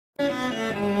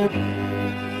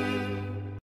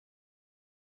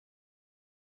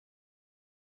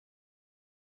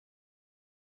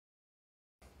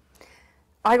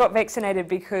I got vaccinated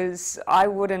because I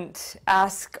wouldn't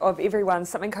ask of everyone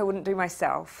something I wouldn't do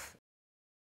myself.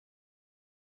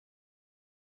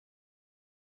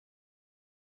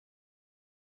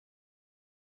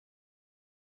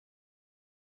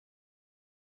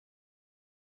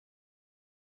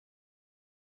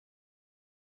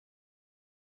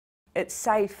 It's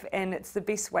safe and it's the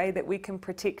best way that we can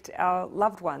protect our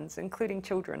loved ones, including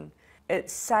children.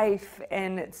 It's safe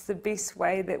and it's the best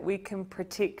way that we can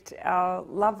protect our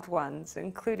loved ones,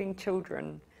 including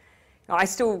children. I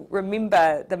still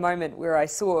remember the moment where I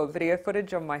saw video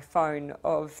footage on my phone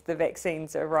of the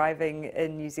vaccines arriving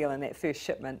in New Zealand, that first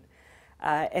shipment.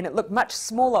 And it looked much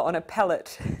smaller on a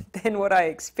pallet than what I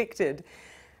expected.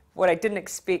 What I didn't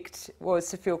expect was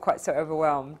to feel quite so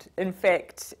overwhelmed. In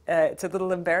fact, it's a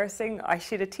little embarrassing. I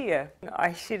shed a tear.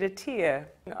 I shed a tear.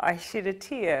 I shed a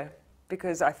tear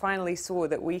because I finally saw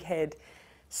that we had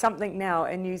something now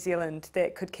in New Zealand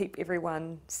that could keep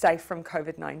everyone safe from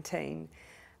COVID-19.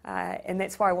 And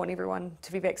that's why I want everyone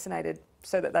to be vaccinated,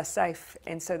 so that they're safe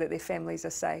and so that their families are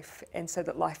safe and so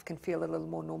that life can feel a little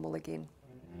more normal again.